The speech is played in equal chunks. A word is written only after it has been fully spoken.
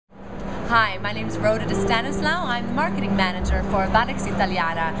Hi, my name is Rhoda De Stanislao. I'm the marketing manager for Barex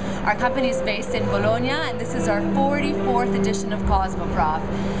Italiana. Our company is based in Bologna, and this is our 44th edition of Cosmoprof.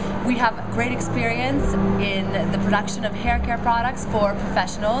 We have great experience in the production of hair care products for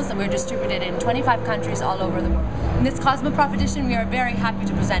professionals, and we're distributed in 25 countries all over the world. In this Cosmoprof edition, we are very happy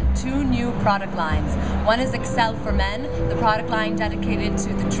to present two new product lines. One is Excel for Men, the product line dedicated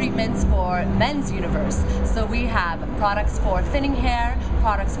to the treatments for men's universe. So we have products for thinning hair,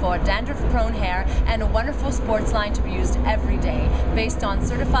 products for dandruff-prone hair, and a wonderful sports line to be used every day, based on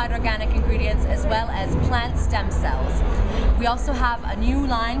certified organic ingredients as well as plant stem cells. We also have a new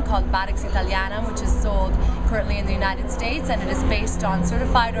line called Barex Italiana, which is sold currently in the United States, and it is based on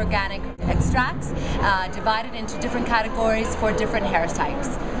certified organic extracts divided into different categories for different hair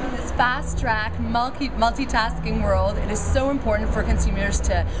types. Fast-track, multitasking world, it is so important for consumers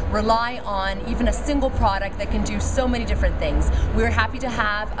to rely on even a single product that can do so many different things. We're happy to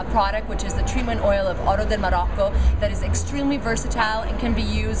have a product which is the treatment oil of Oro del Morocco that is extremely versatile and can be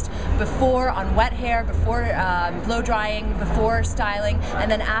used before on wet hair, before blow drying, before styling, and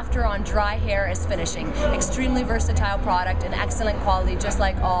then after on dry hair as finishing. Extremely versatile product and excellent quality, just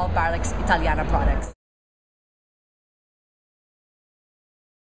like all Barex Italiana products.